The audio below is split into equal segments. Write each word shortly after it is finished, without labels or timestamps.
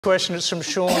Question is from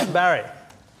Sean Barry.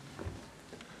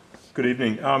 Good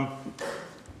evening.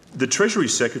 The Treasury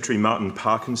Secretary, Martin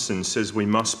Parkinson, says we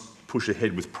must push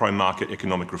ahead with pro-market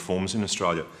economic reforms in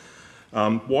Australia.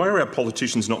 Why are our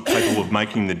politicians not capable of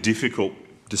making the difficult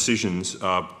decisions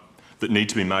that need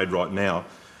to be made right now?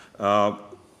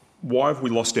 Why have we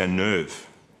lost our nerve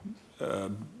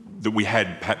that we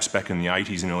had perhaps back in the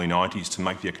 80s and early 90s to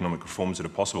make the economic reforms that are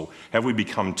possible? Have we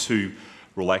become too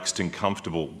relaxed and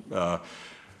comfortable?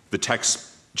 The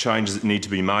tax changes that need to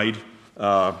be made,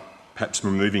 perhaps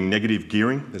removing negative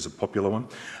gearing, there's a popular one,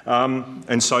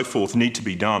 and so forth, need to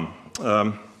be done.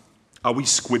 Are we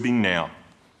squibbing now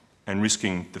and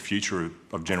risking the future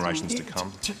of generations to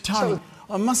come? Tony,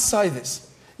 I must say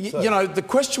this. You know, the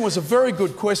question was a very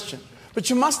good question, but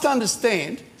you must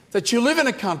understand that you live in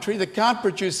a country that can't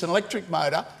produce an electric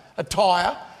motor, a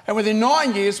tyre, and within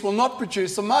 9 years will not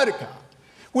produce a motor car.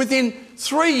 Within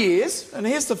 3 years, and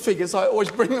here's the figures, I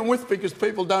always bring them with because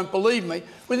people don't believe me,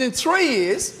 within 3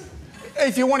 years,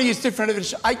 if you want to use different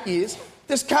evidence, 8 years,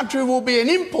 this country will be an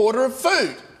importer of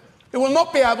food. It will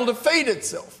not be able to feed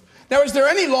itself. Now, is there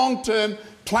any long-term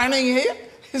planning here?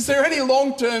 Is there any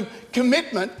long-term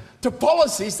commitment to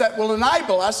policies that will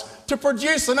enable us to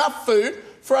produce enough food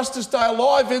for us to stay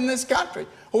alive in this country?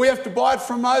 Or we have to buy it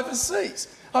from overseas?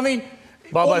 I mean,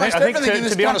 Bob, I think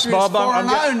to be honest, Bob, I'm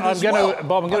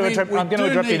going to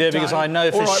interrupt you there because I know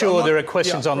for sure there are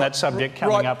questions on that subject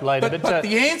coming up later. But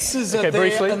the answers are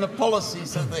there and the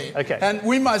policies are there. Okay. And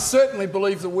we most certainly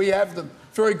believe that we have them.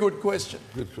 Very good question.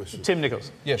 Good question. Tim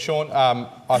Nicholls. Yeah, Sean,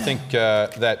 I think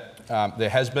that there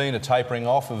has been a tapering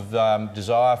off of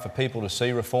desire for people to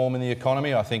see reform in the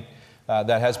economy. I think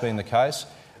that has been the case.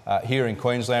 Here in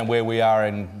Queensland, where we are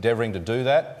endeavouring to do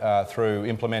that through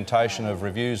implementation of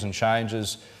reviews and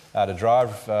changes to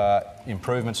drive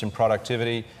improvements in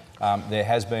productivity. There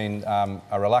has been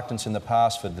a reluctance in the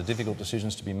past for the difficult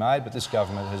decisions to be made, but this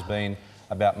government has been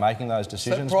about making those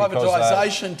decisions. So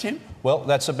privatisation, Tim? Well,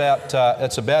 that's about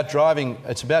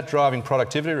driving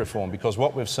productivity reform, because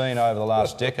what we've seen over the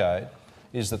last decade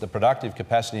is that the productive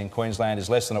capacity in Queensland is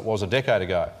less than it was a decade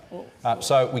ago.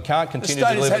 So we can't continue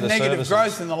to deliver the services. The state has had negative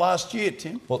growth in the last year,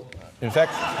 Tim. Well, in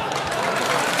fact...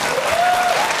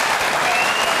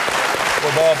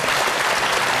 Well,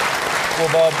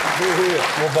 Bob,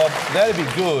 that'd be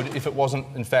good if it wasn't,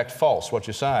 in fact, false, what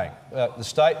you're saying. The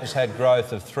state has had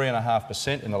growth of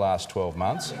 3.5% in the last 12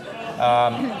 months.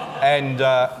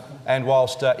 And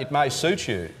whilst it may suit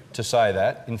you to say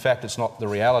that, in fact, it's not the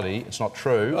reality, it's not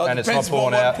true, well, and it's not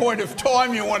borne Depends out. on what point of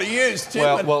time you want to use,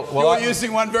 Tim. You're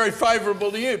using one very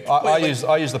favourable to you. I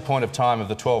use the point of time of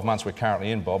the 12 months we're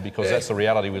currently in, Bob, because that's the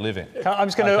reality we live in. It's not a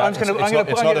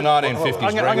 1950s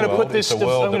I'm going to put this part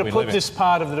of this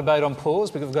part of the debate on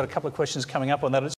pause because we've got a couple of questions coming up on that.